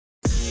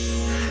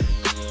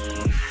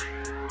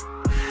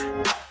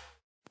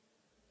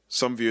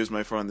Some viewers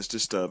may find this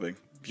disturbing.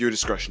 Viewer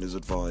discretion is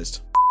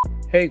advised.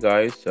 Hey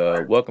guys,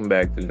 welcome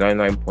back to the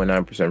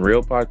 99.9%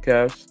 Real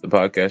podcast, the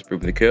podcast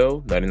proven to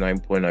kill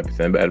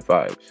 99.9% bad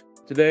vibes.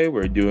 Today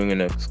we're doing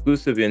an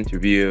exclusive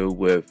interview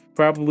with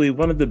probably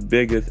one of the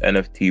biggest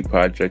NFT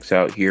projects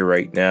out here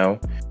right now,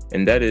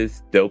 and that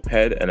is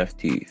Dopehead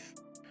NFTs.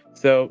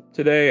 So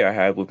today I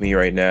have with me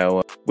right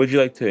now, would you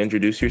like to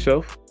introduce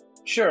yourself?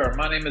 Sure,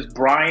 my name is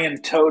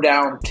Brian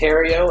Toedown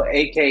Terrio,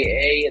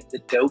 aka the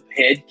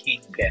Dopehead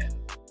Kingpin.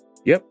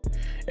 Yep,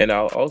 and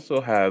I'll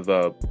also have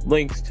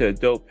links to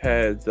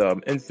Dopehead's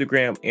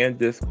Instagram and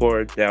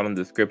Discord down in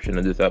the description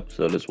of this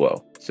episode as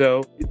well.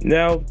 So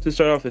now to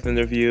start off this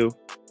interview,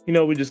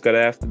 we just got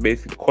to ask the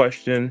basic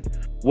question,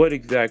 what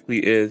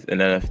exactly is an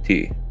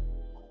NFT?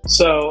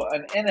 So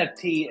an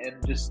NFT, in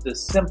just the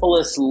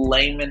simplest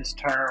layman's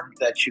term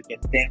that you can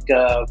think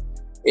of,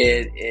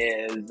 it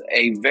is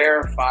a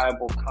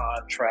verifiable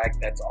contract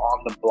that's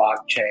on the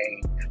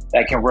blockchain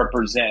that can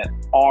represent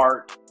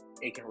art.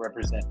 It can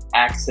represent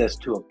access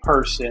to a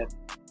person.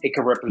 It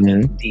can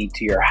represent a deed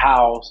to your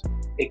house.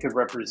 It could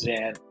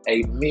represent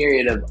a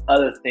myriad of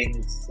other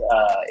things.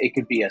 It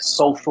could be a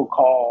social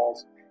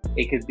cause.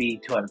 It could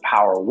be to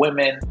empower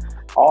women.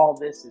 All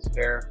this is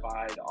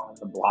verified on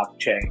the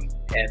blockchain.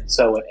 And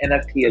so an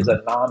NFT is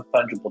a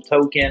non-fungible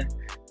token.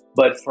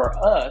 But for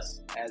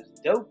us as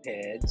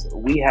Dopeheads,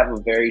 we have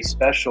a very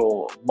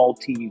special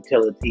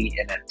multi-utility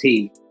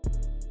NFT.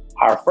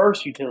 Our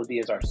first utility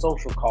is our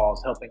social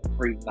cause, helping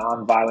free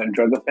nonviolent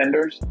drug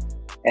offenders.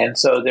 And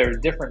so there are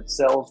different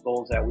sales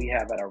goals that we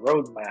have at our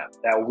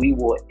roadmap that we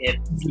will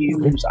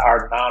infuse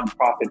our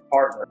nonprofit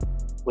partner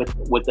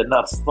with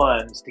enough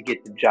funds to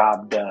get the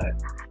job done.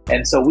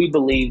 And so we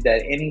believe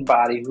that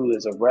anybody who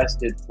is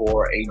arrested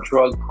for a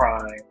drug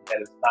crime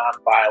that is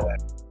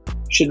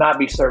nonviolent should not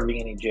be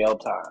serving any jail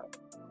time.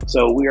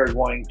 So we are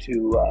going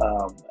to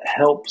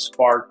help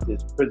spark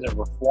this prison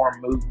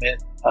reform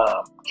movement.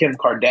 Kim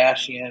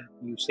Kardashian,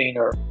 you've seen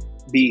her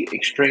be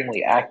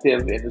extremely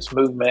active in this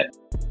movement.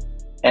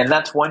 And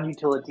that's one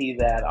utility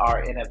that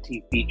our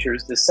NFT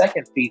features. The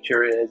second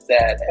feature is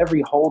that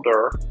every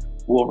holder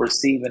will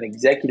receive an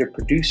executive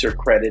producer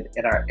credit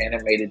in our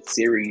animated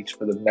series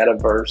for the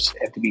metaverse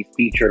and to be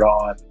featured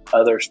on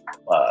other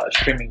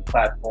streaming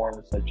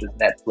platforms such as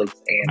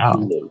Netflix and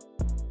Hulu.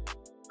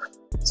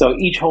 So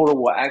each holder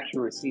will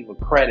actually receive a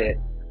credit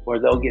where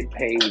they'll get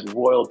paid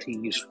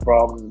royalties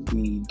from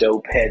the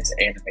Dopeheads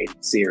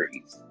animated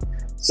series.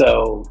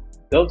 So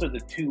those are the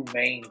two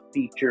main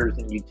features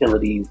and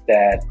utilities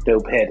that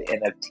Dopehead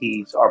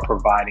NFTs are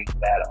providing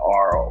that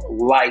are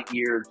light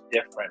years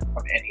different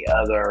from any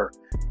other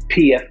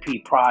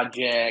PFP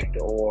project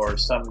or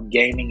some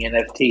gaming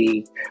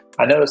NFT.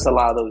 I notice a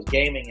lot of those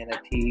gaming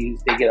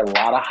NFTs, they get a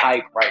lot of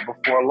hype right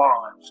before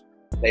launch.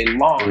 They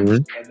launch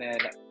and then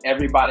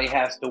everybody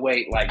has to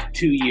wait like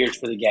 2 years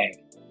for the game.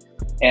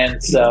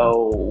 And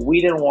so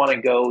we didn't want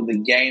to go the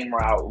game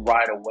route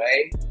right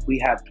away. We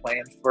have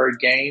plans for a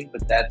game,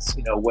 but that's,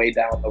 way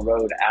down the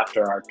road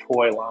after our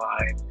toy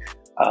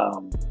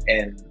line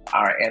and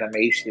our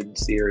animation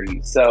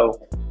series. So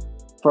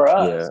for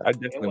us, I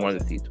definitely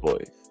wanted to see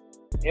toys.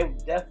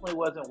 It definitely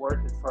wasn't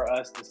worth it for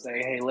us to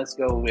say, hey, let's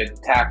go and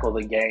tackle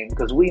the game,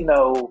 because we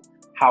know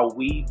how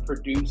we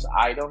produce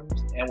items.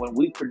 And when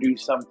we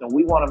produce something,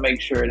 we want to make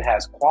sure it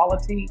has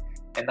quality.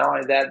 And not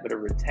only that, but it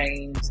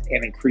retains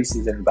and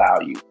increases in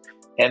value.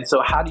 And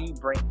so how do you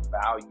bring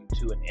value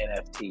to an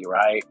NFT,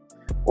 right?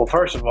 Well,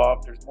 first of all,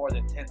 if there's more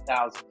than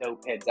 10,000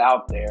 Dopeheads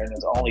out there and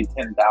there's only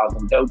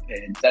 10,000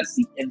 Dopeheads, that's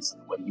the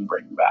instant way you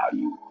bring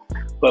value.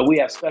 But we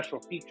have special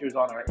features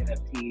on our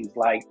NFTs,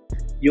 like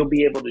you'll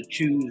be able to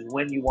choose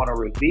when you want to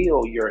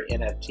reveal your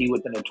NFT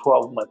within a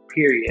 12-month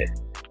period.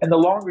 And the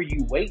longer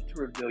you wait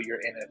to reveal your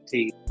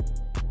NFT,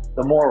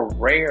 the more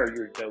rare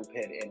your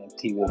Dopehead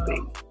NFT will be.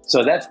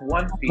 So that's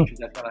one feature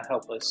that's going to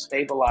help us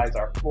stabilize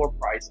our floor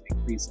price and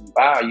increase in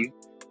value,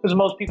 because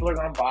most people are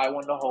going to buy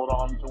one to hold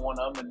on to one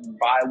of them and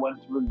buy one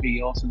to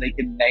reveal so they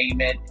can name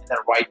it and then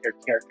write their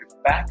character's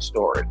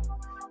backstory.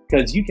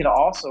 Because you can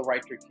also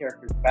write your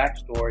character's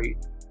backstory.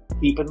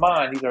 Keep in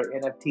mind, these are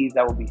NFTs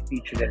that will be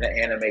featured in the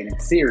animated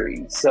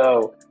series.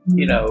 So,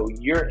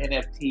 your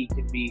NFT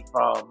can be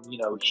from,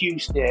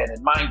 Houston,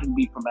 and mine can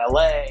be from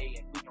LA,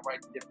 and we can write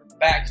a different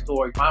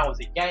backstory. Mine was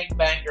a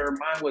gangbanger.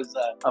 Mine was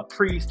a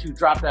priest who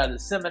dropped out of the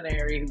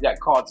seminary, who got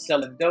caught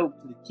selling dope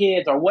to the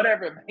kids, or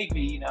whatever it may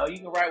be. You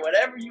can write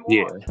whatever you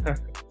want. Yeah.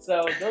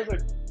 So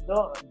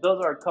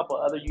those are a couple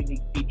other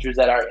unique features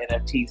that our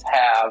NFTs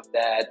have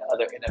that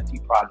other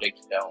NFT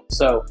projects don't.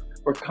 So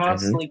we're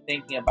constantly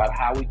thinking about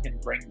how we can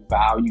bring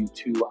value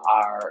to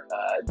our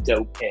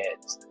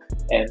Dopeheads.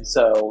 And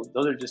so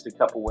those are just a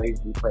couple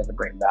ways we plan to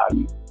bring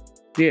value.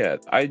 Yeah,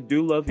 I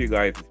do love you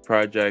guys'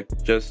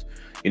 project. Just,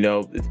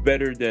 it's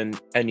better than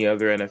any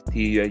other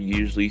NFT that you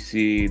usually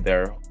see.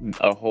 There are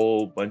a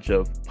whole bunch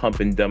of pump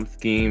and dump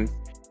schemes.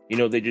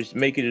 They just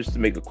make it just to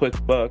make a quick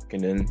buck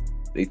and then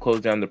they close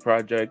down the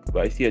project.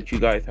 But I see that you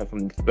guys have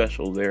something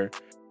special there.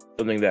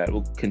 Something that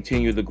will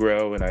continue to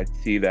grow, and I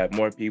see that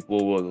more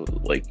people will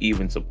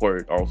even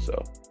support it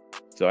also.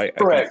 So I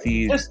can Correct.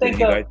 see Just that think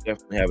you of guys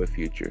definitely have a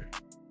future.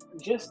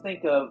 just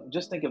think of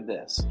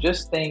this.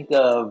 Just think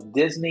of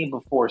Disney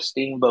before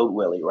Steamboat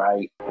Willie,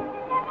 right?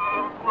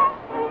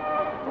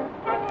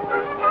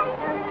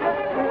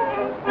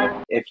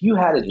 If you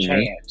had a Mhm.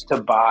 chance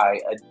to buy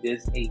a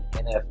Disney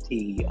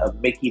NFT of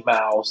Mickey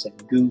Mouse and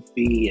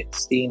Goofy and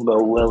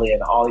Steamboat Willie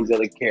and all these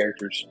other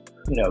characters,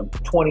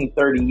 20,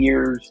 30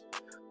 years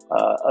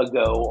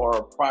ago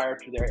or prior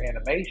to their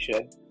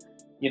animation,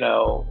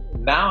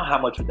 now how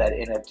much would that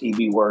NFT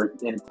be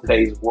worth in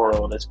today's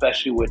world,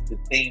 especially with the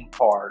theme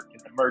park and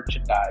the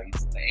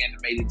merchandise and the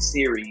animated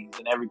series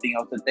and everything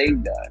else that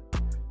they've done?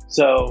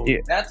 So Yeah.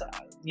 that's,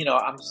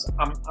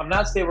 I'm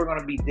not saying we're going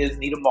to be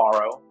Disney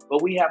tomorrow,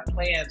 but we have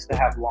plans to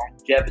have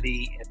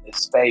longevity in this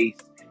space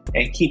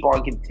and keep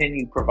on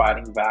continue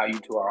providing value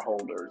to our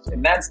holders.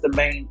 And that's the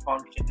main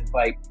function. It's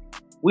like,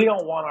 we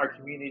don't want our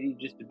community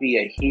just to be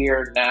a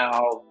here,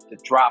 now, the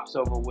drop's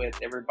over with,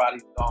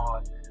 everybody's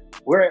gone.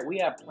 We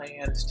have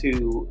plans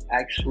to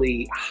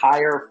actually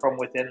hire from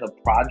within the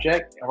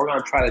project, and we're going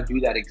to try to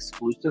do that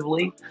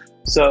exclusively.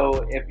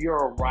 So if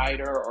you're a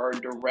writer or a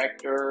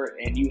director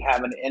and you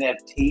have an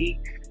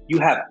NFT, you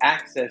have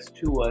access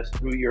to us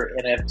through your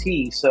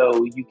NFT.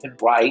 So you can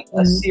write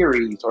a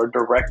series or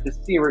direct a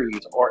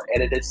series or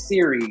edit a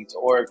series,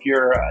 or if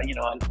you're,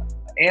 an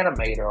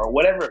animator or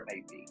whatever it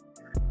may be.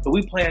 So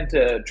we plan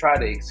to try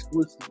to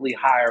exclusively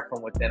hire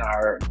from within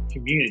our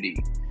community.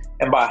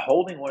 And by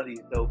holding one of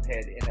these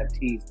Dopehead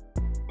NFTs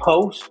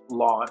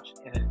post-launch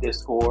in a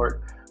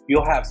Discord,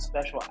 you'll have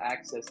special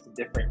access to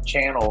different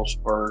channels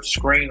for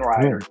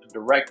screenwriters, and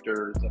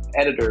directors, and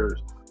editors.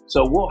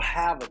 So we'll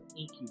have an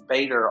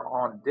incubator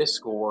on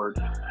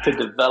Discord to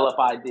develop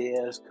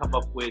ideas, come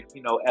up with,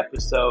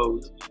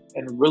 episodes,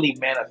 and really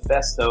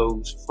manifest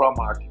those from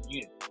our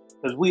community.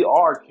 Because we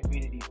are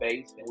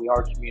community-based and we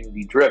are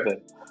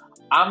community-driven.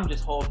 I'm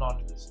just holding on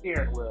to the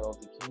steering wheel.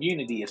 The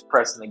community is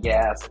pressing the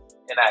gas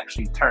and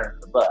actually turning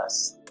the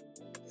bus.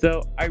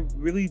 So I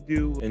really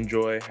do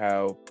enjoy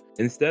how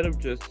instead of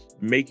just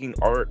making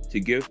art to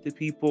give to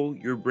people,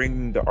 you're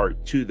bringing the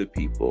art to the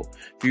people.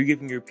 So you're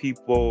giving your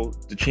people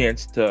the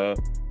chance to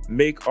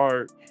make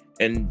art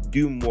and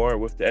do more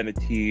with the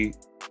NFT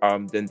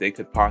than they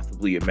could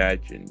possibly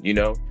imagine.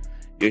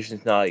 It's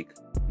just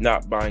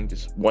not buying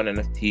just one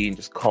NFT and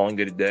just calling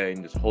it a day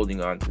and just holding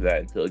on to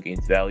that until it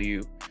gains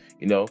value.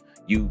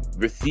 You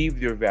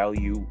receive your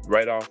value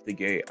right off the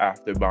gate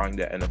after buying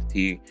the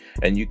NFT,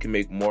 and you can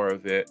make more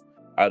of it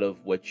out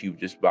of what you've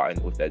just bought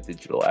with that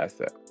digital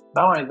asset.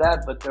 Not only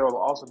that, but there will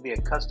also be a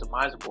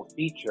customizable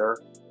feature.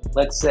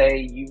 Let's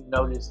say you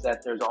notice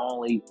that there's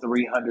only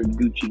 300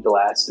 Gucci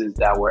glasses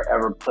that were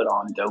ever put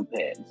on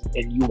Dopeheads,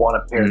 and you want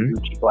a pair of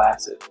Gucci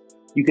glasses.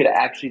 You could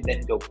actually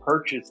then go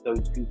purchase those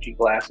Gucci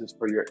glasses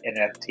for your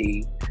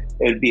NFT.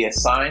 It would be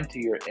assigned to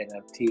your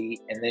NFT,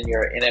 and then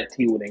your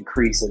NFT would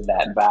increase in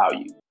that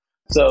value.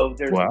 So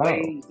there's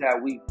ways that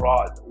we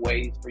brought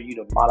ways for you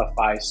to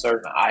modify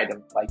certain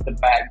items, like the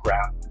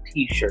background, the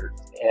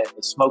t-shirts, and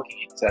the smoking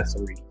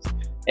accessories,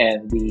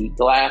 and the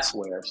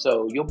glassware.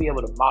 So you'll be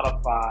able to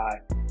modify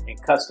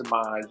and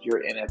customize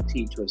your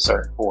NFT to a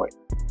certain point.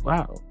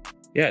 Wow.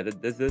 Yeah,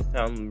 that does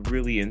sound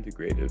really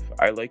integrative.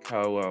 I like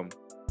how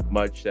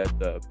much that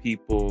the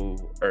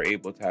people are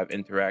able to have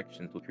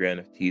interactions with your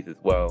NFTs as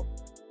well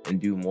and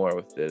do more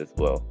with it as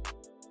well.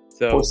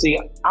 Well, see,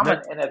 I'm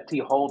an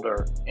NFT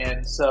holder,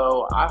 and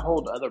so I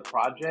hold other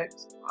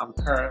projects. I'm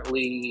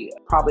currently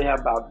probably have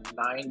about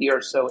 90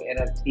 or so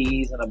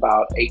NFTs and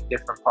about 8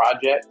 different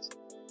projects.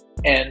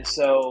 And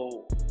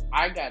so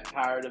I got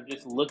tired of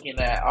just looking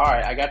at, all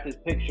right, I got this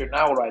picture,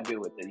 now what do I do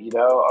with it?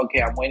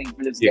 Okay, I'm waiting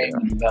for this game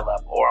to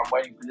develop, or I'm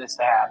waiting for this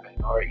to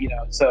happen, or,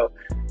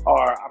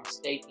 or I'm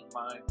staking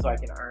mine so I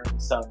can earn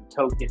some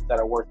tokens that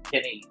are worth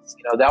pennies.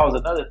 That was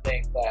another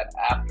thing that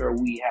after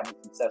we have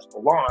a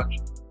successful launch,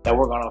 that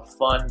we're going to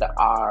fund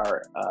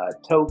our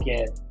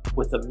token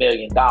with $1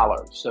 million.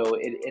 So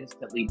it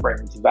instantly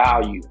brings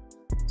value.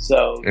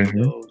 So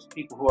those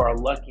people who are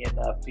lucky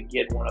enough to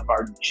get one of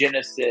our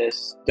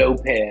Genesis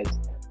Dopeheads,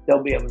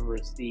 they'll be able to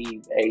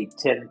receive a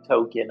 10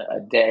 token a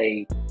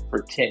day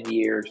for 10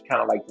 years,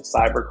 kind of like the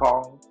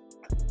CyberCon.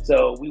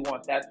 So we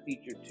want that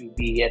feature to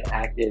be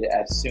enacted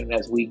as soon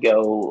as we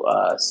go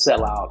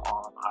sell out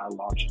on our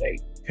launch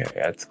date. Okay,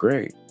 that's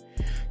great.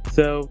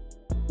 So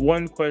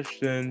one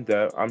question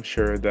that I'm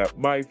sure that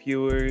my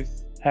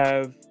viewers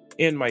have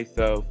and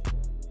myself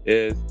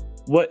is,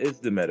 what is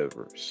the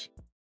metaverse?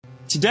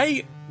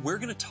 Today, we're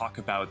going to talk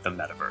about the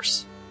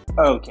metaverse.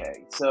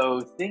 Okay,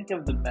 so think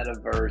of the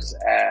metaverse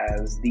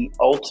as the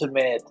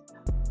ultimate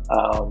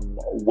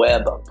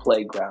web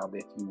playground,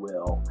 if you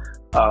will,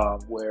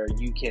 where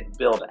you can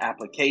build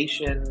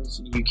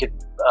applications, you can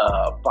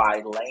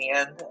buy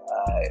land,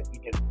 you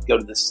can go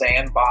to the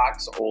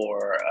Sandbox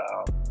or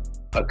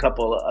a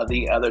couple of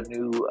the other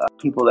new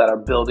people that are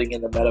building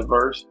in the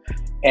metaverse.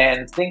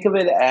 And think of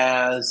it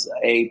as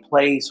a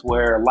place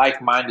where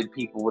like-minded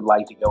people would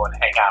like to go and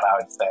hang out, I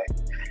would say.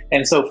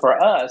 And so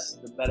for us,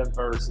 the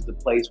metaverse is a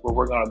place where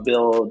we're going to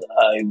build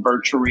a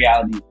virtual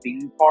reality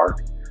theme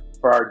park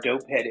for our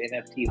Dopehead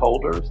NFT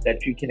holders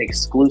that you can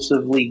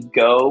exclusively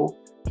go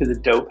to the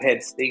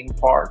Dopeheads theme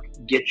park,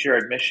 get your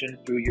admission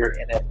through your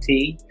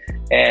NFT,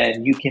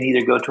 and you can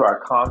either go to our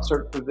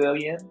concert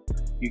pavilion,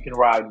 you can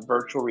ride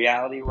virtual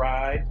reality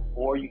rides,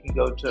 or you can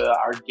go to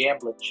our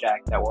gambling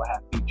shack that will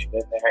have featured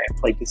in there and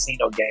play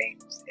casino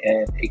games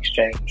in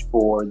exchange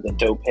for the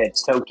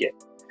Dopeheads token.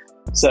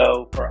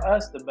 So for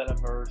us, the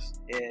metaverse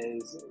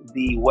is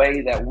the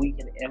way that we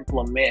can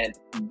implement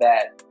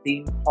that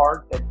theme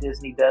park that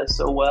Disney does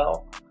so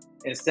well.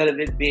 Instead of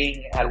it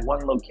being at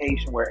one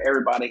location where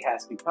everybody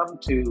has to come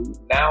to,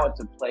 now it's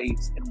a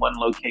place in one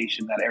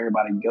location that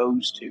everybody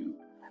goes to.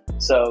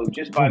 So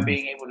just by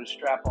being able to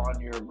strap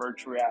on your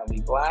virtual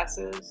reality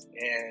glasses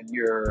and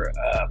your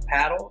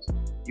paddles,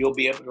 you'll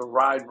be able to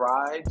ride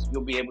rides.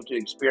 You'll be able to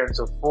experience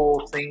a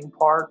full theme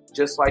park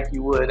just like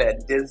you would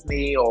at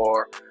Disney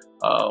or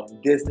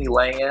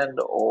Disneyland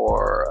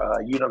or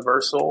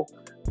Universal.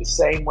 The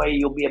same way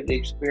you'll be able to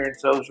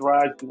experience those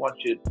rides, we want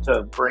you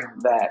to bring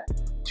that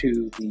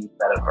to the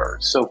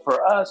metaverse. So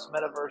for us,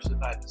 metaverse is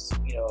not just,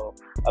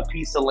 a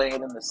piece of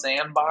land in the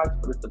sandbox,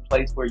 but it's a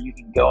place where you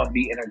can go and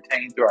be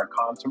entertained through our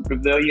concert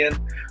pavilion,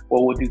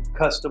 where we'll do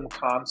custom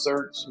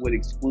concerts with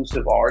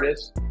exclusive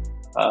artists.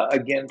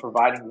 Again,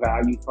 providing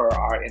value for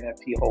our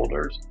NFT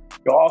holders.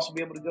 You'll also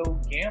be able to go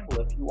gamble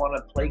if you want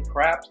to play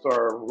craps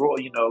or,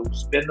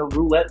 spin the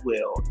roulette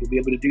wheel. You'll be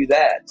able to do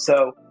that.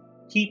 So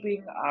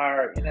keeping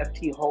our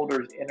NFT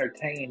holders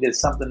entertained is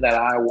something that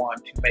I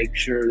want to make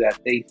sure that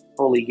they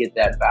fully get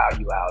that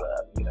value out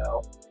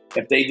of,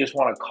 If they just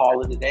want to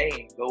call it a day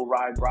and go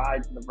ride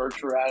rides in the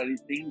virtual reality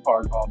theme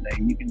park all day,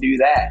 you can do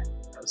that.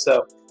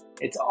 So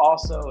it's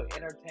also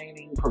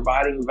entertaining,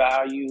 providing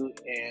value,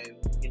 and,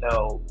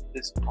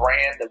 this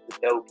brand of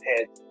the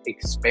Dopehead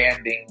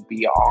expanding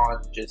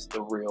beyond just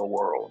the real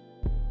world.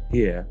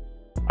 Yeah,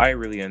 I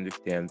really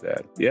understand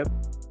that. Yep.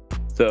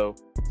 So,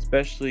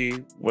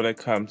 especially when it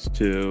comes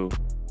to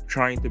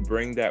trying to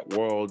bring that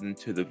world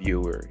into the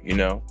viewer,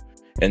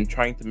 and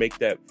trying to make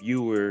that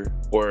viewer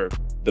or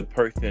the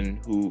person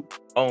who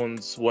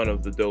owns one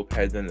of the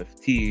Dopehead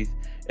NFTs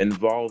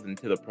involved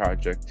into the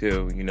project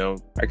too.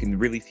 I can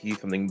really see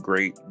something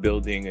great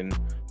building and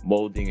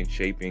molding and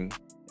shaping.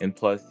 And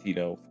plus,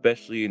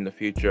 especially in the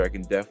future, I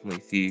can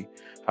definitely see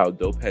how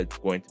Dopehead's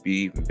going to be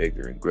even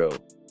bigger and grow.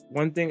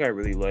 One thing I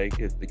really like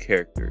is the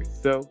characters.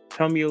 So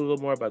tell me a little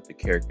more about the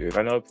characters.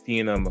 I know I've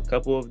seen a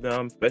couple of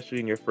them, especially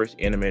in your first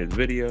animated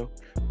video,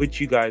 which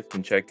you guys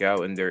can check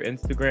out in their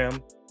Instagram.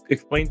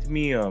 Explain to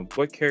me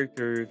what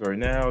characters are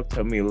now.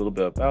 Tell me a little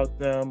bit about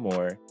them,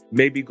 or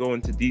maybe go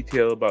into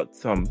detail about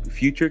some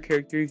future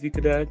characters you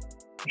could add.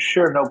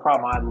 Sure, no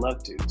problem. I'd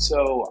love to.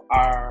 So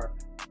our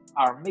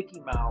Mickey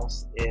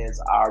Mouse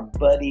is our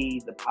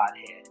Buddy the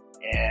Pothead.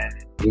 And,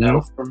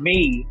 for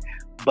me,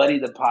 Buddy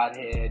the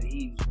Pothead,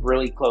 he's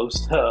really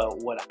close to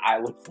what I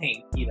would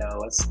think,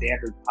 a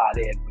standard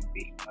pothead would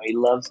be. He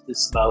loves to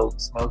smoke.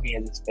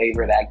 Smoking is his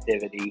favorite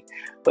activity.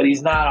 But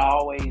he's not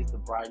always the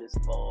brightest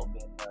bulb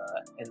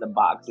in the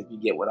box, if you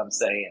get what I'm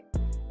saying.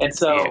 And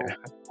so,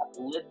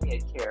 a litany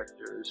of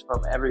characters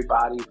from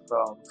everybody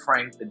from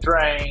Frank the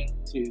Drain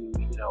to,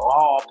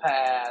 Hall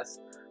Pass,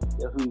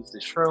 who's the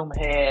Shroom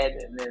Head,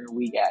 and then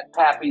we got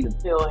Pappy the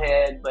Pill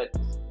Head. But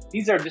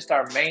these are just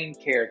our main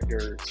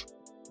characters.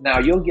 Now,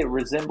 you'll get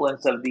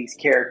resemblance of these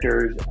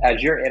characters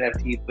as your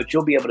NFTs, but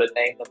you'll be able to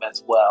name them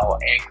as well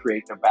and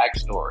create their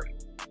backstory,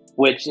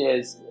 which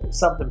is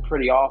something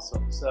pretty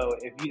awesome. So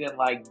if you didn't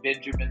like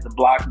Benjamin the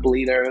Block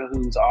Bleeder,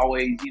 who's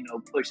always,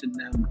 pushing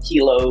them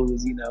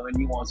kilos, and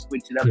you want to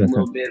switch it up a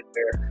little bit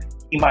where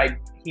he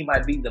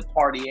might be the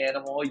party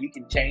animal, you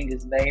can change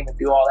his name and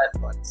do all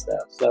that fun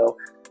stuff. So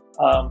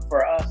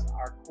for us,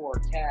 our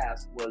core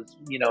cast was,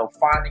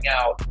 finding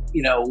out,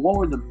 what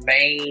were the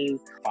main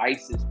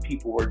vices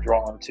people were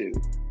drawn to.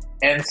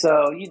 And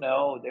so,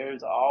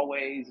 there's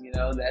always,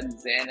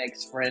 that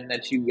Xanax friend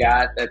that you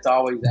got that's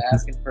always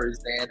asking for a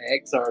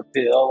Xanax or a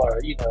pill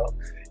or,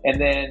 and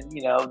then,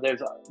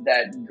 there's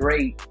that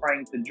great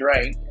Frank the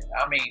Drake.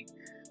 I mean,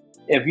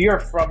 if you're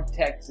from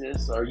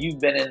Texas or you've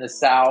been in the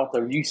South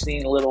or you've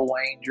seen Lil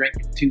Wayne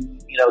drinking 2,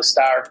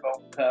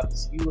 styrofoam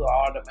cups, you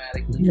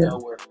automatically know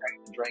where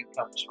Frank the Drake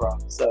comes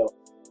from. So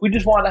we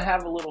just want to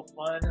have a little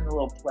fun and a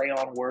little play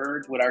on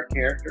words with our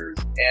characters.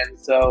 And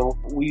so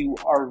we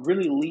are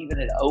really leaving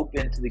it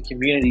open to the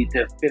community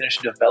to finish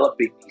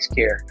developing these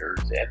characters.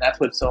 And that's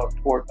what's so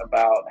important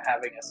about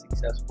having a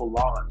successful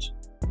launch,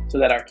 so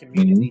that our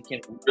community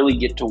can really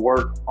get to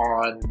work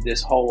on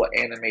this whole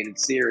animated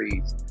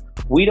series.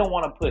 We don't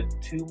want to put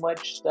too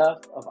much stuff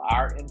of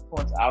our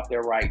influence out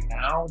there right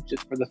now,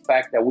 just for the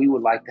fact that we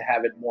would like to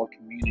have it more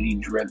community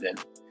driven.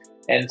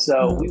 And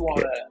so we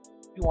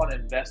want to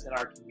invest in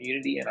our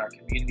community and our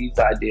community's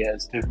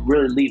ideas to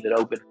really leave it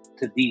open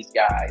to these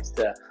guys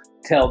to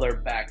tell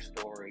their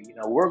backstory.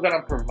 We're going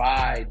to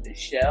provide the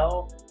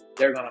shell.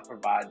 They're going to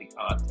provide the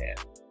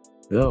content.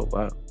 Oh,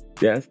 wow.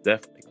 Yeah, that's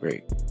definitely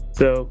great.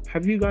 So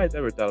have you guys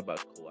ever thought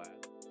about collab?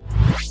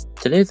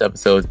 Today's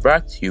episode is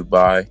brought to you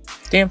by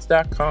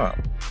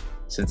Stamps.com.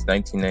 Since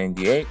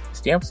 1998,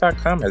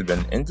 Stamps.com has been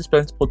an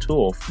indispensable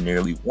tool for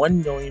nearly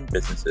 1 million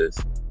businesses.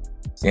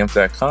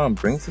 Stamps.com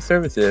brings the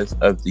services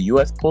of the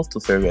U.S. Postal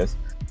Service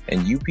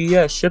and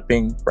UPS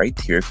shipping right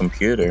to your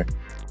computer.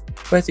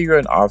 Whether you're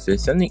an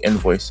office sending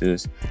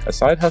invoices, a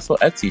side hustle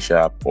Etsy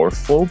shop, or a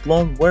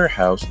full-blown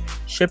warehouse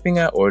shipping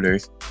out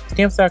orders,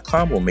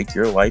 Stamps.com will make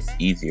your life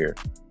easier.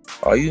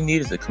 All you need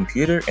is a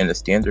computer and a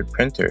standard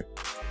printer.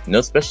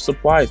 No special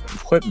supplies and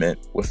equipment.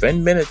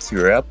 Within minutes,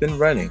 you're up and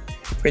running,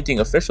 printing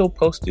official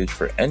postage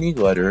for any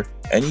letter,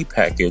 any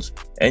package,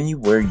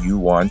 anywhere you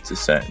want to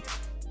send.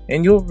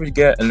 And you'll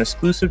get an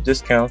exclusive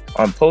discount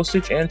on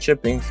postage and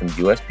shipping from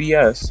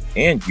USPS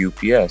and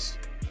UPS.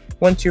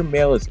 Once your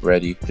mail is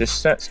ready,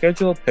 just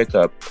schedule a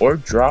pickup or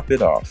drop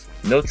it off.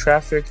 No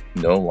traffic,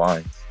 no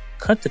lines.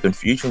 Cut the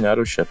confusion out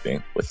of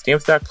shipping with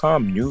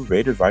Stamps.com's new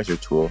Rate Advisor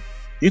tool.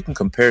 You can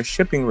compare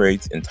shipping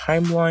rates and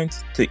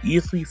timelines to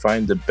easily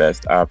find the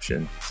best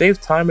option.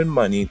 Save time and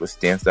money with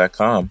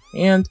Stamps.com,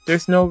 and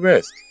there's no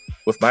risk.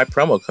 With my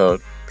promo code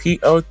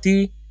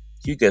POD,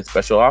 you get a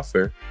special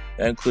offer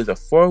that includes a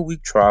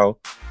 4-week trial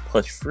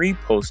plus free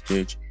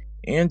postage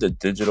and a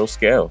digital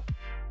scale.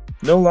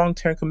 No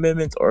long-term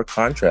commitments or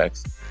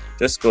contracts.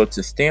 Just go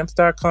to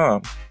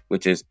Stamps.com,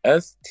 which is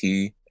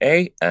STAMPS.com.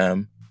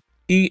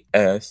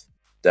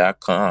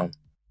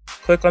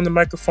 Click on the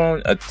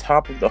microphone at the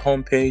top of the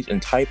homepage and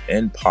type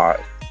in POD,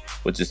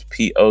 which is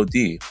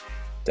POD.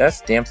 That's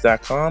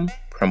Stamps.com,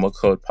 promo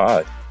code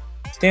POD.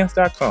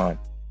 Stamps.com.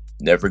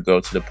 Never go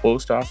to the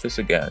post office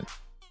again.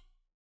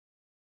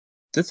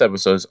 This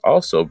episode is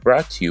also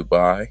brought to you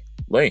by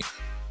Link,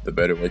 the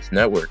Better Wits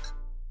Network.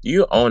 Do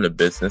you own a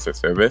business or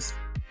service?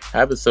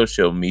 Have a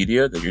social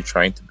media that you're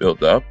trying to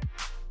build up?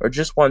 Or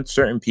just want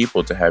certain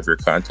people to have your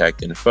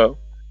contact info?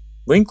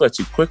 Link lets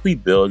you quickly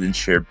build and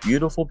share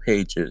beautiful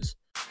pages.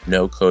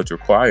 No codes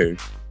required.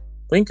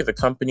 Link is a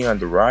company on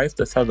the rise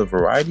that sells a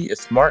variety of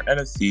smart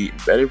NFC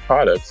embedded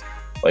products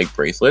like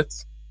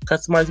bracelets,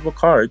 customizable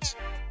cards,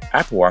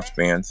 Apple Watch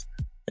bands,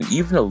 and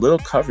even a little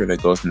cover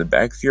that goes in the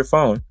back of your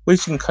phone,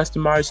 which you can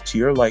customize to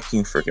your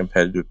liking for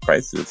competitive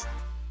prices.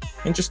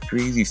 In just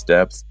 3 easy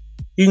steps,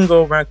 you can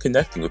go around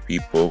connecting with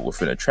people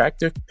with an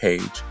attractive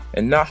page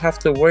and not have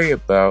to worry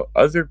about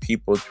other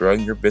people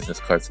throwing your business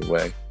cards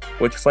away.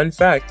 Which, fun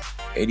fact,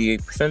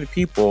 88% of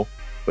people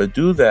will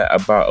do that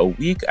about a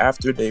week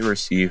after they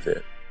receive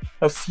it.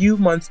 A few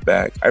months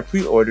back, I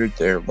pre-ordered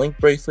their Link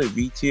Bracelet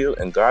V2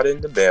 and got it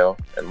in the mail,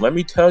 and let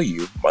me tell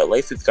you, my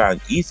life has gotten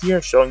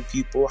easier showing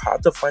people how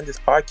to find this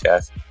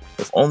podcast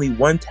with only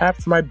one tap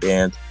from my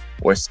band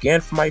or scan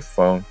from my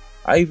phone.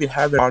 I even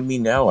have it on me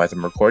now as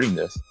I'm recording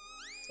this.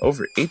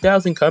 Over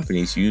 8,000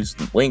 companies use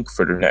Link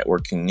for their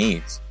networking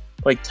needs,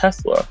 like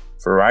Tesla,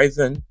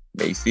 Verizon,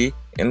 Macy,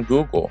 and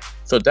Google.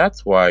 So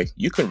that's why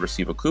you can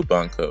receive a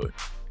coupon code.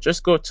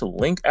 Just go to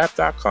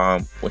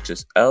linkapp.com, which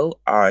is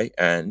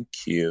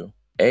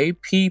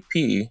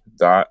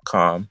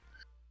linkapp.com,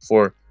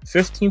 for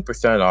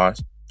 15% off.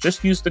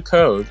 Just use the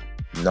code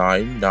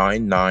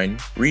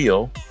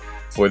 999REAL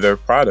for their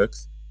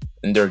products,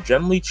 and they're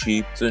generally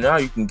cheap, so now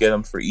you can get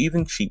them for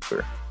even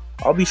cheaper.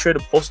 I'll be sure to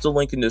post a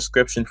link in the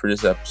description for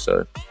this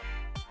episode.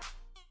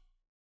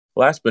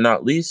 Last but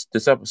not least,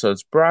 this episode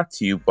is brought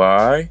to you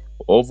by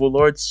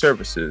Overlord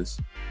Services,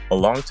 a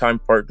longtime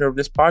partner of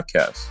this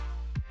podcast.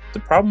 The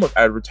problem with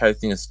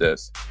advertising is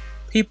this: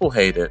 people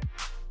hate it.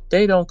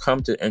 They don't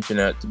come to the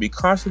internet to be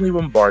constantly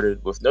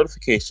bombarded with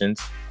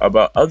notifications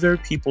about other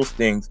people's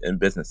things and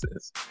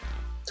businesses.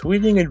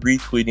 Tweeting and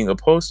retweeting a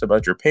post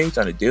about your page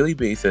on a daily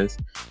basis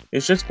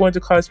is just going to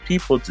cause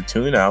people to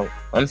tune out,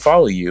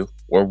 unfollow you,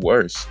 or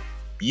worse,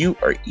 you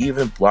or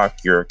even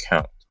block your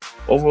account.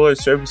 Overlord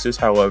Services,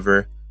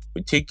 however,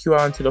 would take you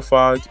out into the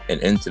fog and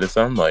into the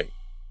sunlight.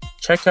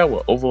 Check out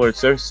what Overlord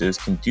Services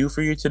can do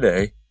for you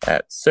today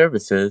at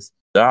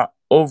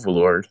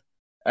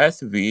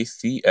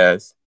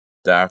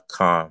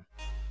services.overlordsvcs.com.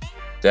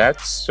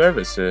 That's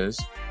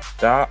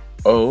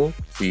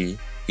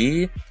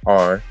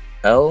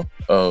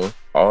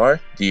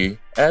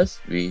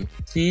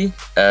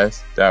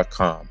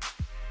services.overlordsvcs.com.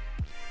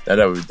 Now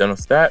that we're done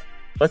with that,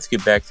 let's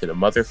get back to the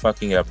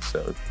motherfucking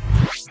episode.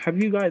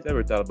 Have you guys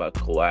ever thought about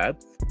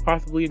collabs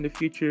possibly in the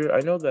future? I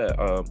know that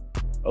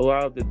a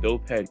lot of the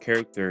Dopehead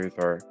characters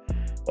are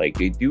like,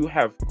 they do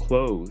have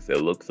clothes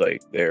that looks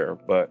like there,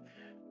 but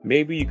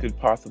maybe you could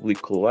possibly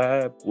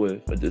collab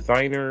with a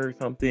designer or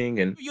something.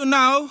 And you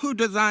know who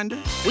designed it?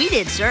 We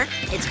did, sir.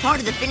 It's part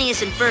of the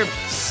Phineas and Ferb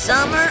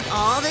Summer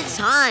All the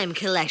Time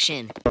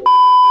collection.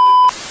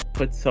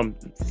 Put some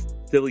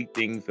silly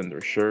things in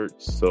their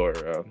shirts or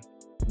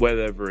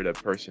whatever the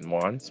person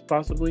wants,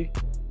 possibly.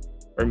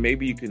 Or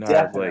maybe you can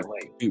have like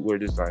streetwear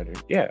designers.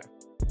 Yeah.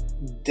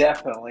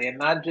 Definitely, and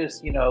not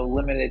just,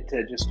 limited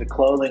to just a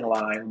clothing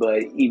line,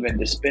 but even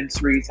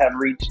dispensaries have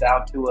reached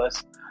out to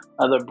us.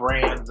 Other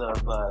brands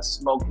of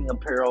smoking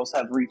apparels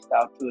have reached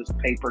out to us,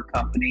 paper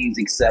companies,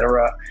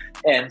 etc.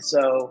 And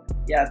so,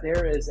 yeah,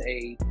 there is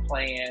a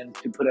plan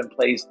to put in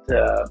place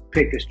to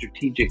pick a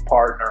strategic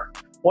partner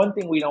one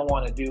thing we don't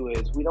want to do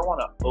is we don't want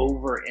to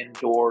over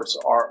endorse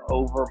or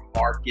over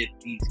market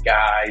these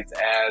guys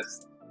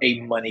as a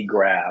money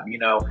grab. You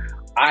know,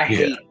 I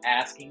hate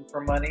asking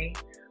for money.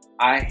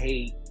 I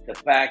hate the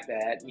fact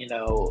that, you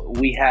know,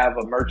 we have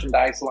a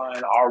merchandise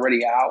line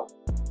already out,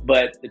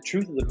 but the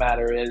truth of the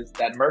matter is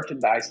that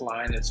merchandise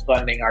line is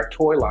funding our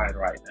toy line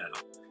right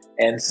now.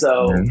 And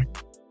so,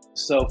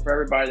 so for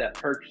everybody that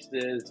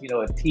purchases, you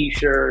know, a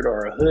t-shirt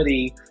or a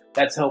hoodie,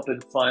 that's helping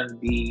fund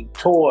the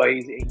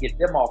toys and get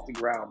them off the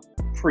ground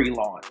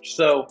pre-launch.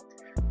 So,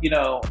 you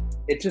know,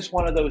 it's just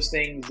one of those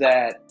things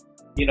that,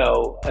 you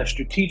know, a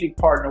strategic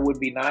partner would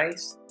be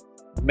nice,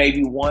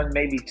 maybe one,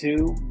 maybe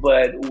two,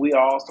 but we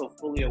are also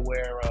fully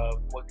aware of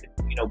what could,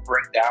 you know,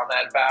 bring down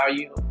that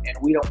value. And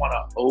we don't want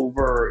to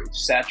over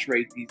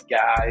saturate these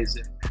guys.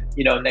 And,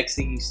 you know, next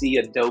thing you see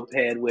a dope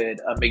head with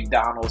a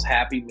McDonald's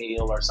Happy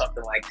Meal or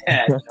something like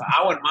that. You know,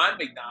 I wouldn't mind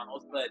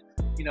McDonald's, but,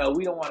 you know,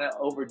 we don't want to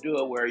overdo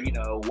it where, you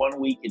know, one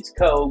week it's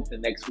Coke, the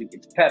next week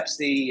it's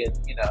Pepsi, and,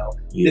 you know,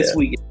 this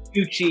week it's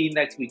Gucci,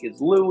 next week it's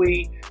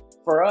Louis.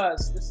 For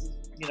us, this is,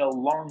 you know,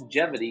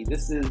 longevity.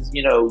 This is,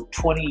 you know,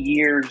 20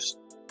 years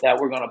that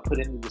we're going to put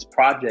into this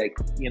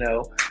project, you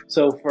know.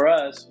 So for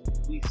us,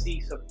 we see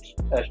some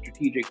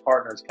strategic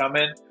partners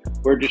coming.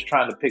 We're just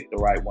trying to pick the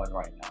right one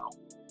right now.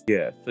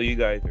 Yeah, so you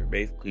guys are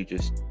basically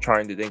just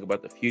trying to think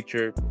about the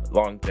future,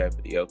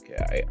 longevity.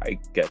 Okay, I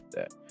get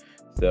that.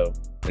 So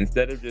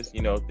instead of just,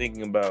 you know,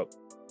 thinking about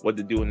what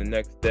to do in the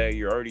next day,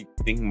 you're already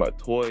thinking about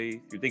toys,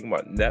 you're thinking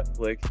about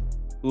Netflix,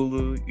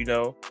 Hulu, you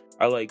know.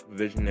 I like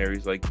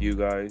visionaries like you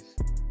guys.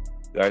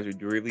 You guys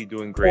are really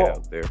doing great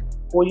out there.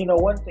 Well, you know,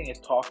 one thing is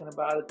talking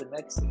about it. The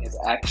next thing is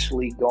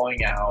actually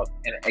going out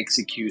and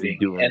executing.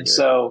 And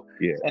so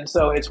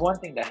it's one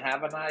thing to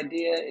have an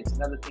idea. It's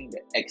another thing to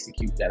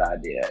execute that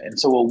idea. And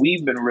so what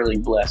we've been really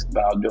blessed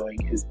about doing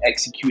is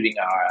executing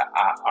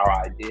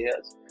our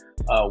ideas.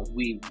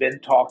 We've been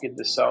talking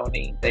to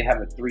Sony. They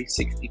have a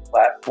 360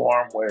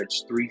 platform where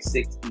it's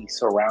 360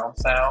 surround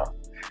sound.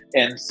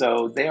 And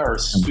so they are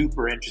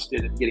super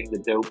interested in getting the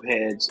dope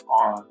heads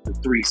on the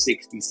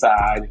 360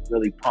 side,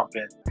 really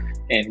pumping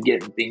and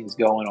getting things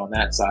going on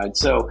that side.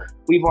 So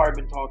we've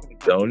already been talking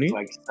to companies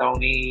like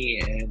Sony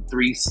and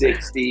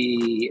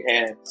 360.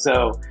 And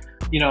so,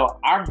 you know,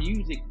 our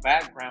music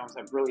backgrounds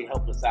have really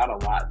helped us out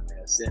a lot in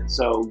this. And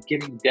so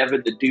getting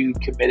Devin the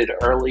Dude committed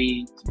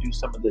early to do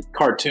some of the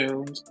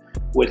cartoons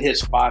with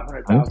his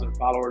 500,000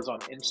 followers on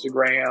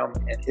Instagram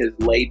and his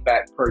laid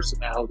back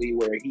personality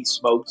where he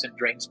smokes and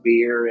drinks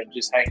beer and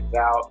just hangs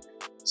out.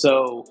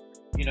 So,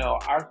 you know,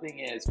 our thing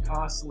is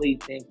constantly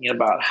thinking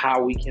about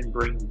how we can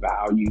bring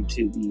value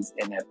to these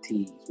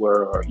NFTs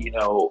where, you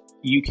know,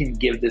 you can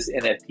give this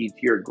NFT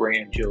to your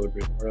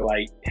grandchildren. We're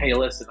like, hey,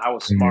 listen, I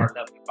was smart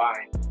enough to buy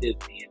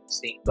Disney and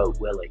Steamboat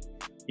Willie,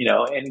 you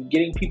know, and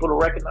getting people to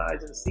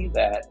recognize and see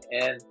that.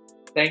 And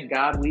thank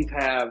God we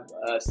have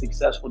a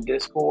successful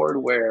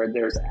Discord where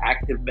there's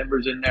active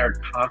members in there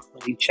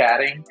constantly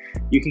chatting.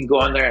 You can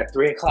go in there at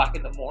 3 o'clock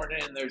in the morning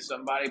and there's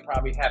somebody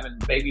probably having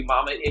baby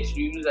mama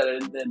issues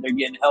that they're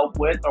getting help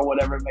with or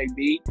whatever it may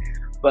be.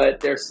 But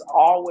there's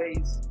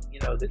always,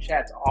 you know, the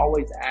chat's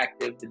always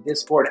active. The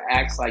Discord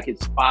acts like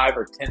it's 5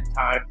 or 10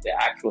 times the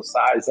actual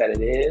size that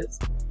it is.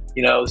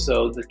 You know,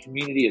 so the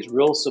community is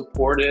real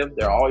supportive.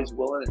 They're always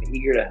willing and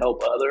eager to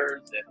help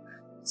others. And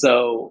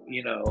so,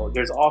 you know,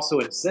 there's also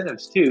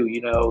incentives too.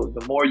 You know,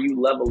 the more you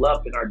level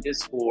up in our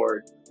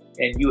Discord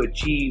and you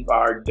achieve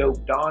our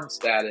Dope Don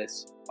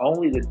status,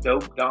 only the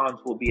Dope Dons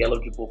will be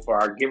eligible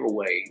for our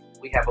giveaway.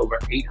 We have over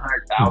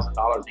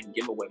 $800,000 in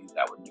giveaways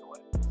that we're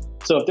doing.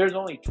 So if there's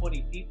only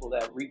 20 people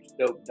that reach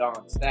Dope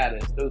Don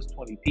status, those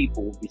 20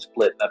 people will be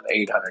splitting up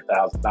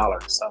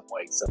 $800,000 some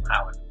way,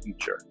 somehow in the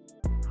future.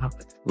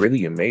 That's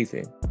really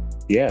amazing.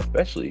 Yeah,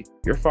 especially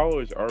your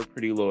followers are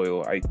pretty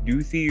loyal. I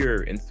do see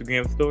your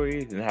Instagram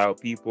stories and how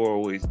people are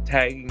always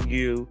tagging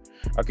you.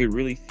 I could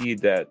really see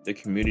that the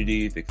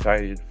community is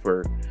excited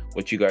for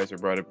what you guys are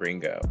about to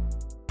bring out.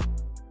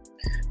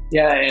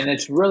 Yeah, and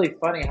it's really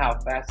funny how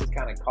fast it's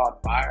kind of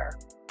caught fire.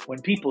 When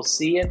people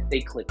see it,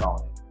 they click on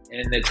it.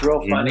 And it's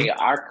real funny.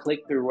 Our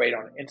click-through rate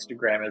on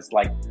Instagram is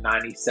like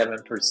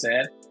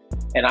 97%.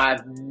 And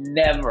I've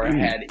never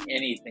had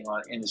anything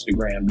on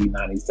Instagram be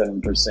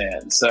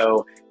 97%.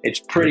 So it's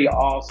pretty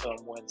awesome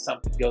when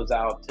something goes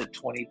out to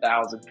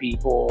 20,000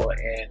 people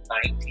and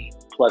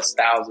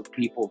 19,000+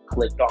 people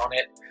clicked on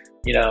it.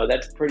 You know,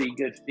 that's pretty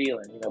good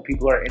feeling. You know,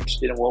 people are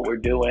interested in what we're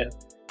doing.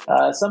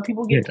 Some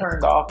people get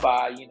turned off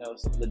by, you know,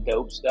 some of the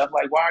dope stuff.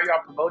 Like, why are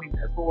y'all promoting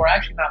this? Well, we're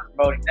actually not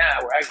promoting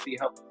that. We're actually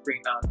helping free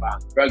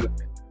nonviolent drug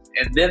offenders.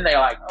 And then they're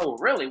like, oh,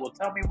 really? Well,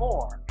 tell me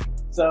more.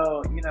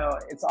 So, you know,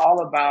 it's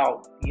all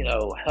about, you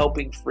know,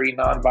 helping free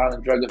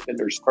nonviolent drug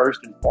offenders first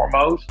and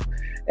foremost.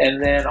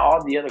 And then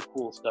all the other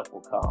cool stuff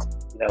will come.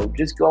 You know,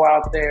 just go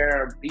out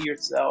there, be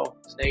yourself,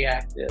 stay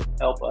active,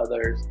 help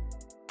others.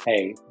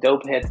 Hey,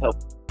 dope heads help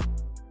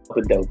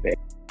a dope head.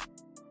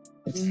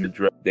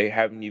 They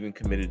haven't even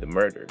committed a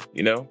murder,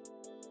 you know?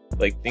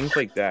 Like, things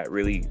like that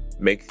really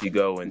makes you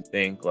go and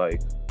think, like,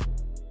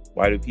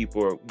 why do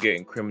people get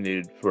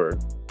incriminated for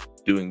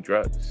doing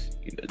drugs.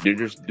 They're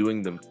just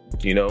doing them,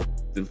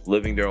 just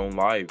living their own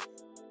life.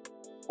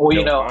 Well,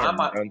 Harm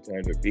done to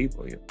other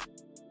people.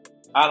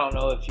 I don't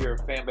know if your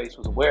fan base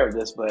was aware of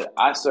this, but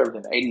I served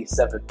an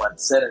 87-month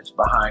sentence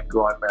behind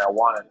growing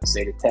marijuana in the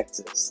state of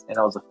Texas, and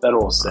it was a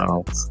federal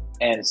sentence. Wow.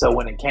 And so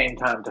when it came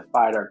time to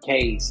fight our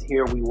case,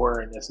 here we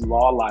were in this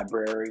law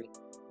library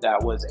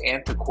that was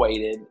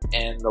antiquated,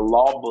 and the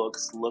law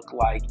books look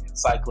like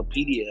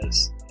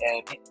encyclopedias,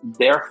 and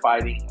they're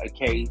fighting a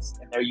case,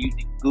 and they're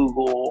using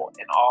Google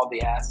and all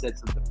the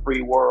assets of the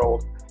free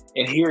world.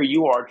 And here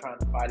you are trying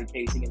to fight a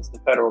case against the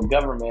federal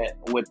government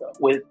with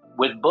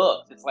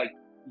books. It's like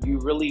you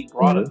really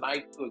brought a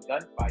knife to a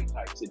gunfight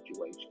type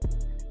situation.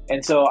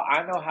 And so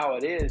I know how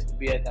it is to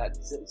be in that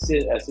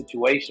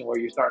situation where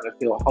you're starting to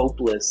feel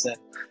hopeless. And,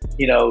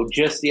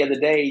 just the other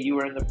day you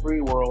were in the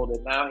free world,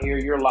 and now here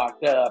you're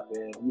locked up.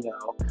 And,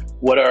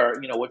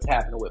 what's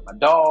happening with my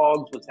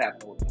dogs? What's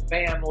happening with my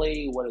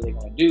family? What are they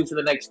going to do for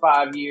the next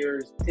 5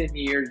 years, 10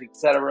 years,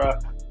 etc.?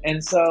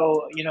 And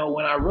so,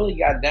 when I really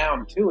got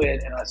down to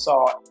it and I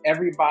saw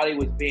everybody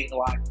was being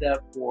locked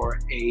up for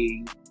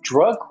a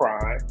drug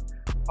crime,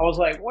 I was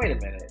like, wait a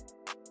minute.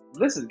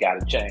 This has got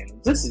to change.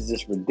 This is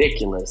just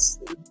ridiculous.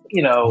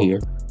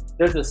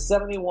 There's a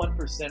 71%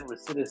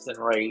 recidivism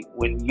rate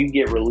when you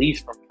get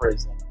released from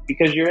prison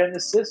because you're in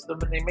the system,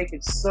 and they make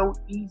it so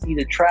easy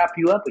to trap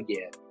you up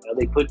again.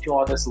 They put you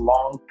on this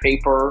long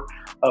paper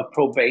of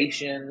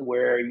probation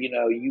where, you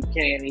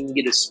can't even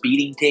get a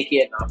speeding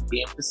ticket. I'm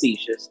being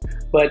facetious,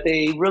 but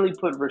they really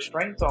put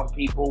restraints on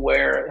people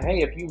where,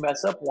 hey, if you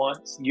mess up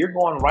once, you're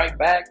going right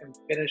back and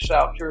finish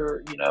out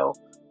your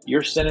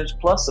sentence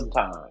plus some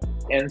time.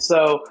 And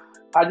so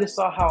I just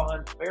saw how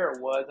unfair it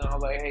was. And I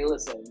was like, hey,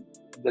 listen,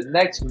 the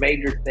next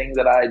major thing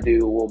that I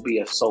do will be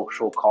a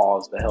social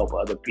cause to help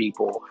other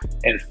people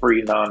and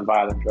free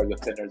nonviolent drug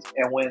offenders.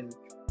 And when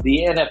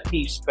the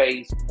NFT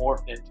space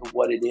morphed into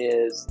what it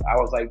is, I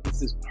was like,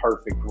 this is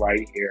perfect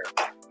right here.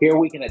 Here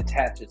we can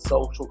attach a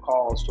social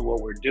cause to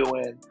what we're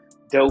doing.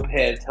 Dope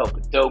heads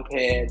helping dope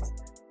heads.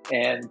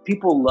 And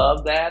people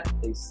love that.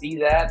 They see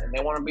that, and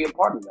they want to be a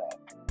part of that.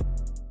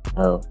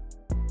 Oh,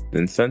 the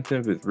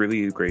incentive is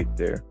really great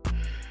there.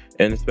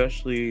 And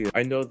especially,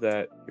 I know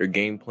that your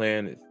game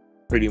plan is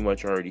pretty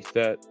much already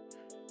set.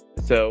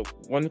 So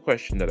one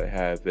question that I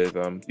have is,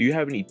 do you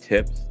have any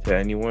tips to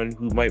anyone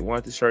who might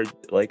want to start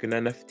like an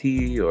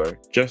NFT or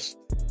just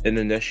an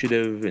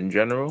initiative in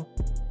general?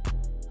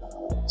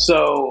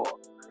 So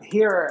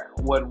here,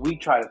 what we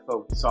try to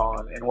focus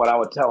on, and what I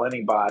would tell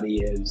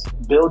anybody, is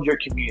build your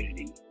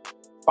community.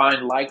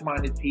 Find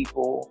like-minded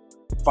people,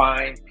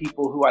 find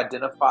people who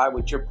identify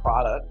with your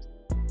product,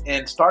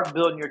 and start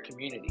building your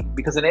community.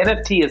 Because an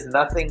NFT is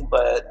nothing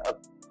but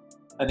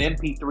an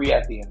MP3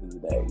 at the end of the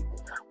day.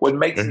 What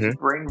makes us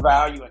bring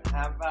value and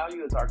have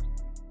value is our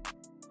community.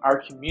 Our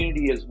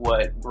community is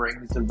what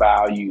brings the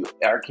value.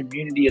 Our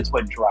community is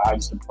what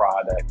drives the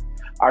product.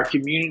 Our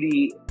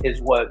community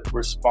is what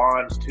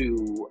responds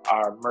to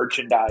our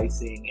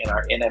merchandising and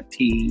our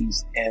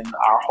NFTs and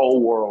our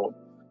whole world.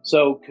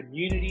 So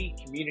community.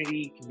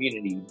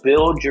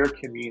 Build your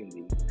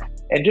community.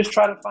 And just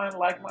try to find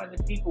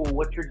like-minded people with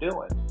what you're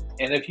doing.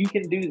 And if you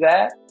can do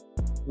that,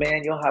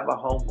 man, you'll have a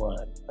home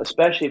run.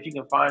 Especially if you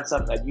can find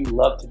something that you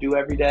love to do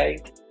every day.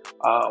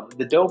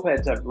 The dope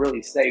heads have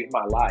really saved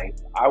my life.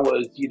 I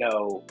was,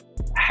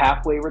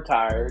 halfway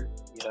retired.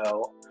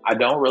 I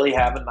don't really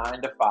have a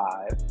 9 to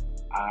 5.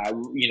 I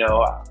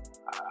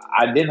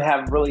didn't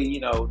have really,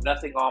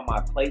 nothing on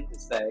my plate to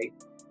say.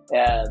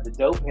 The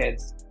dope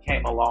heads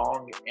came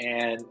along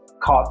and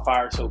caught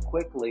fire so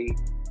quickly.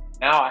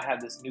 Now I have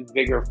this new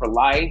vigor for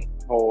life,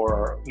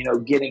 for,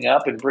 getting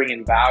up and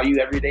bringing value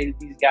every day to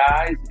these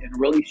guys and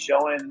really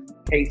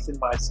casing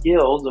my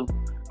skills of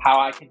how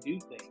I can do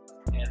things.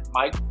 And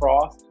Mike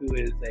Frost, who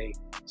is a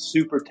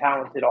super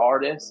talented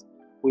artist,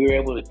 we were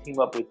able to team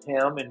up with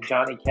him and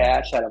Johnny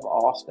Cash out of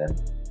Austin.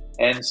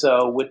 And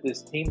so with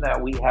this team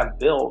that we have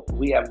built,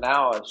 we have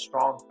now a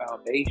strong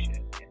foundation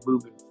and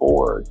moving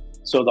forward.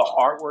 So the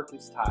artwork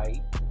is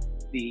tight.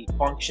 The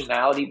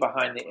functionality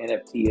behind the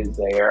NFT is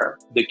there.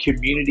 The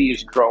community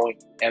is growing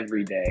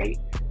every day.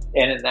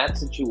 And in that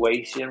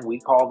situation, we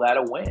call that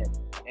a win.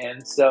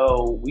 And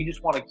so we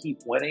just want to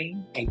keep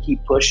winning and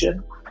keep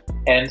pushing.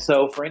 And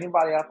so for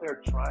anybody out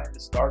there trying to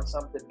start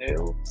something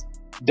new,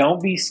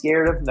 don't be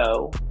scared of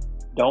no.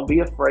 Don't be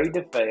afraid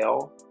to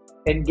fail.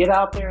 And get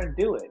out there and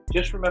do it.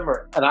 Just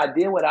remember, an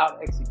idea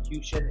without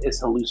execution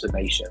is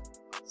hallucination.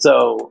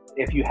 So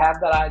if you have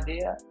that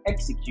idea,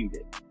 execute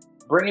it.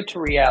 Bring it to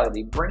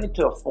reality, bring it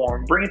to a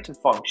form, bring it to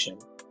function,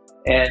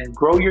 and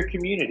grow your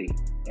community.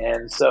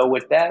 And so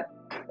with that,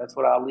 that's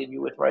what I'll leave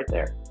you with right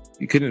there.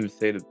 You couldn't have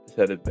said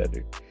it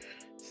better.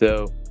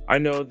 So I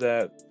know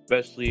that,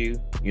 especially,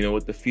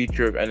 with the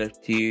future of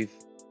NFTs,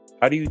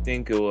 how do you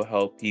think it will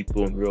help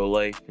people in real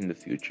life in the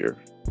future?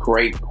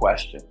 Great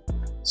question.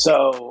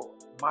 So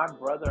my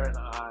brother and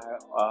I,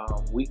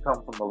 we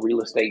come from a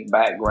real estate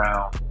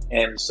background.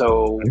 And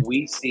so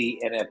we see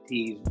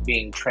NFTs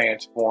being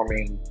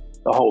transforming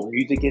the whole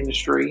music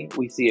industry.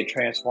 We see it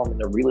transforming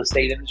the real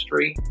estate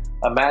industry.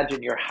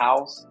 Imagine your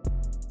house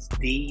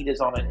deed is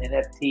on an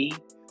NFT.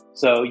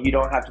 So you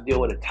don't have to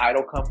deal with a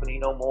title company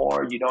no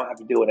more. You don't have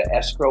to deal with an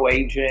escrow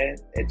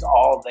agent. It's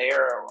all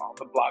there on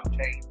the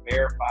blockchain,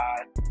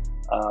 verified.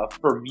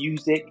 For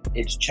music,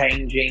 it's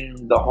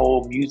changing the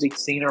whole music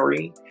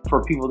scenery.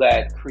 For people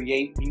that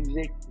create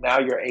music, now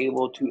you're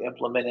able to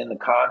implement in the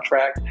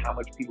contract how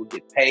much people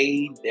get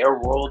paid, their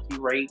royalty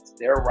rates,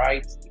 their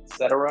rights,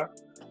 etc.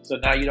 So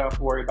now you don't have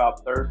to worry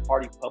about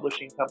third-party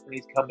publishing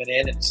companies coming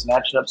in and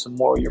snatching up some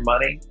more of your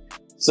money.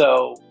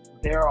 So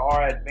there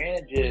are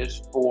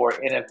advantages for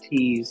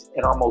NFTs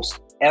in almost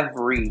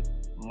every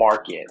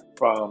market,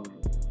 from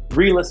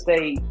real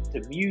estate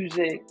to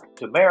music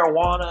to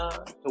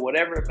marijuana to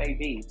whatever it may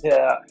be,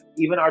 to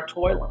even our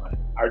toy line.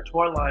 Our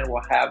toy line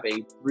will have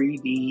a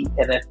 3D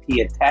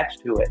NFT attached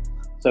to it.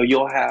 So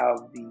you'll have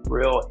the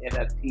real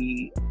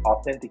NFT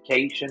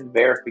authentication,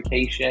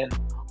 verification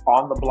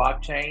on the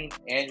blockchain,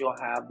 and you'll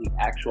have the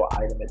actual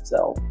item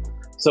itself.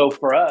 So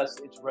for us,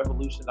 it's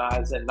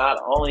revolutionizing not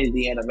only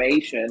the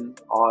animation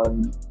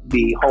on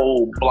the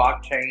whole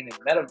blockchain and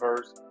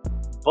metaverse,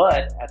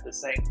 but at the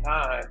same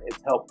time,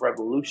 it's helped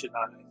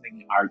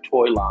revolutionizing our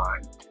toy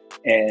line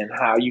and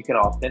how you can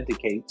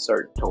authenticate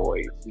certain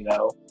toys. You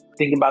know,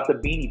 think about the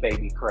Beanie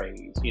Baby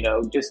craze. You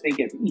know, just think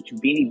if each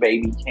Beanie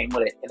Baby came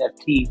with an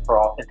NFT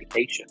for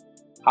authentication.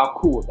 How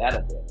cool would that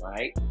have been,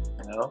 right?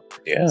 You know?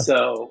 Yeah.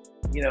 So,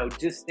 you know,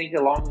 just think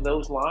along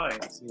those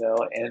lines, you know,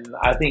 and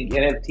I think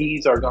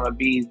NFTs are going to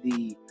be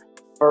the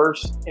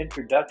first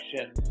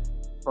introduction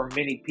for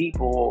many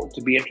people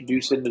to be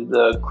introduced into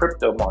the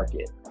crypto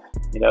market.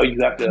 You know, you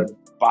have to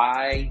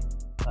buy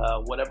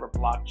whatever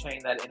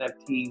blockchain that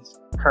NFT's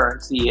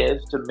currency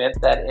is to mint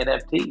that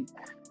NFT.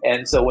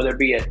 And so whether it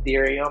be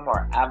Ethereum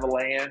or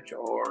Avalanche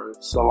or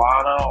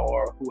Solana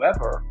or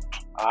whoever,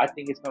 I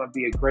think it's going to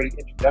be a great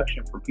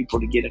introduction for people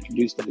to get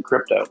introduced into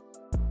crypto.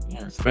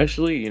 Yeah,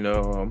 especially, you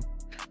know,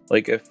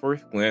 like at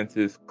first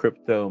glances,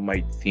 crypto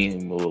might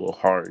seem a little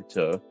hard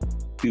to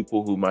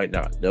people who might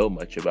not know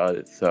much about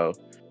it. So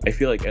I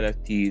feel like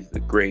NFT is a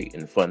great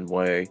and fun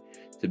way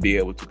to be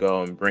able to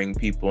go and bring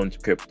people into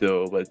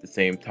crypto, but at the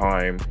same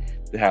time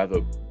to have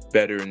a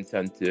better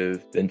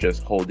incentive than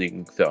just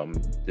holding some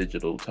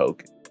digital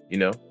token, you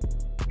know?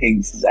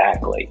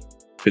 Exactly.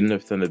 Couldn't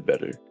have done it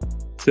better.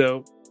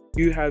 So,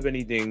 do you have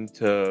anything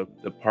to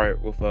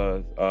depart with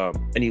us?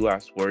 Any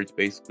last words,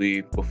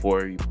 basically,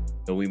 before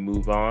we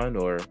move on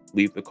or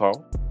leave the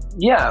call?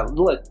 Yeah,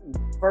 look,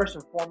 first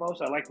and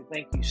foremost, I'd like to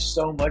thank you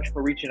so much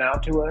for reaching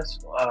out to us.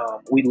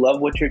 We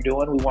love what you're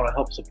doing. We want to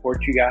help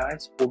support you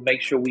guys. We'll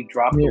make sure we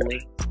drop the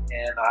link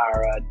in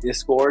our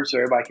Discord so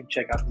everybody can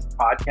check out this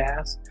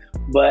podcast.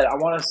 But I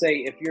want to say,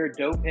 if you're a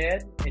dope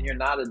head and you're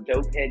not a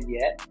dope head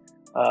yet,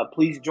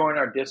 please join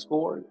our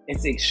Discord.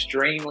 It's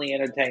extremely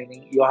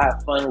entertaining. You'll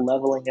have fun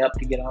leveling up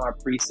to get on our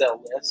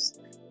pre-sale list.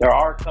 There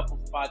are a couple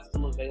spots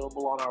still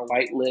available on our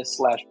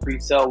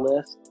whitelist/pre-sale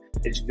list.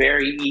 It's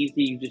very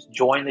easy. You just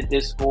join the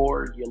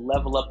Discord, you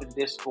level up in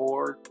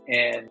Discord,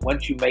 and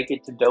once you make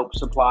it to Dope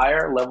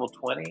Supplier level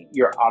 20,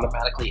 you're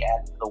automatically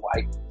added to the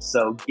whitelist.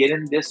 So get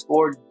in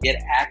Discord, get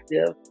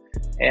active,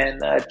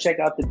 and check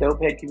out the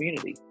Dopehead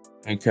community.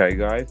 Okay,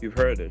 guys, you've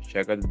heard it.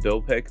 Check out the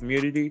Dopehead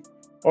community.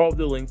 All of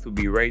the links will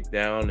be right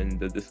down in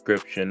the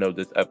description of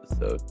this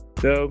episode.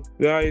 So,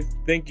 guys,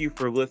 thank you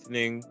for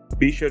listening.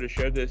 Be sure to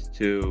share this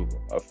to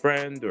a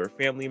friend or a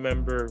family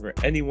member or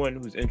anyone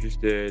who's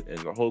interested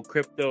in the whole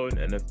crypto and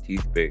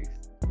NFT space.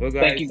 Well,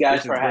 guys, thank you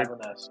guys for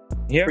having us.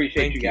 Yep,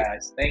 Appreciate you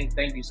guys.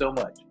 Thank you so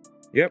much.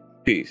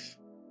 Yep. Peace.